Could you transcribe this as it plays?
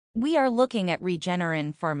We are looking at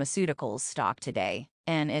Regeneron Pharmaceuticals stock today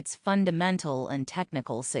and its fundamental and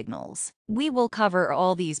technical signals. We will cover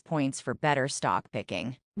all these points for better stock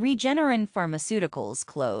picking. Regeneron Pharmaceuticals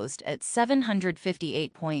closed at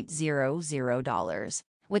 $758.00,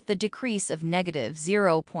 with the decrease of negative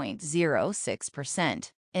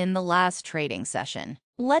 0.06% in the last trading session.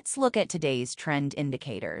 Let's look at today's trend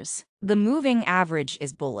indicators. The moving average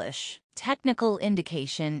is bullish, technical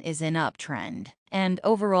indication is in uptrend, and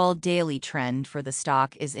overall daily trend for the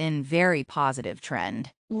stock is in very positive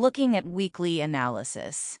trend. Looking at weekly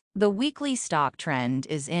analysis, the weekly stock trend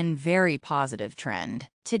is in very positive trend.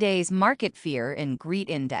 Today's market fear and greed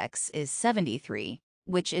index is 73,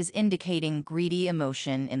 which is indicating greedy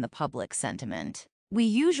emotion in the public sentiment. We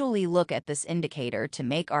usually look at this indicator to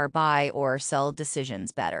make our buy or sell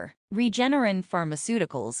decisions better. Regeneron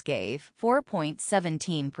Pharmaceuticals gave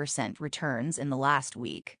 4.17% returns in the last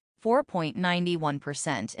week,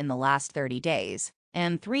 4.91% in the last 30 days,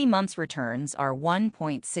 and 3 months returns are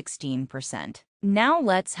 1.16%. Now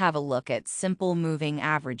let's have a look at simple moving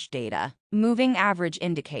average data. Moving average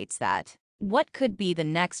indicates that what could be the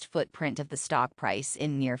next footprint of the stock price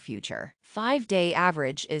in near future. 5-day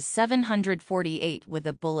average is 748 with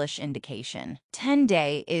a bullish indication.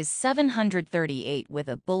 10-day is 738 with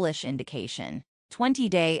a bullish indication.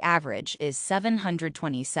 20-day average is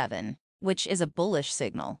 727, which is a bullish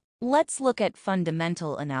signal. Let's look at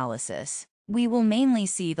fundamental analysis. We will mainly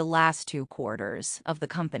see the last 2 quarters of the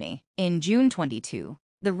company. In June 22,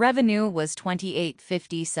 the revenue was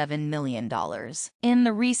 $28.57 million. In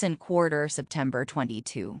the recent quarter, September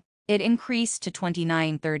 22, it increased to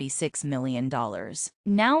 $29.36 million.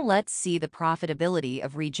 Now let's see the profitability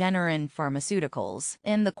of Regeneron Pharmaceuticals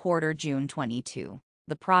in the quarter June 22.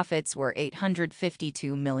 The profits were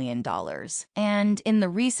 $852 million. And in the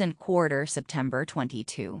recent quarter, September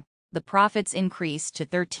 22, the profits increased to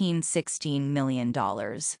 $13.16 million.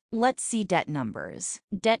 Let's see debt numbers.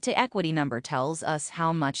 Debt to equity number tells us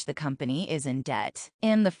how much the company is in debt.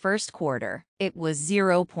 In the first quarter, it was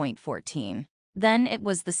 0.14. Then it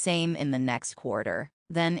was the same in the next quarter.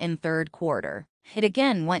 Then in third quarter, it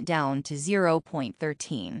again went down to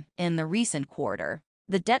 0.13. In the recent quarter,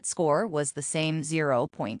 the debt score was the same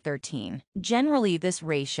 0.13. Generally, this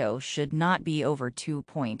ratio should not be over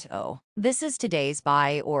 2.0. This is today's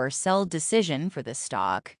buy or sell decision for the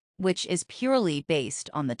stock, which is purely based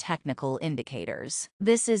on the technical indicators.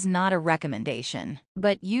 This is not a recommendation,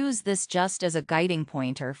 but use this just as a guiding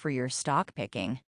pointer for your stock picking.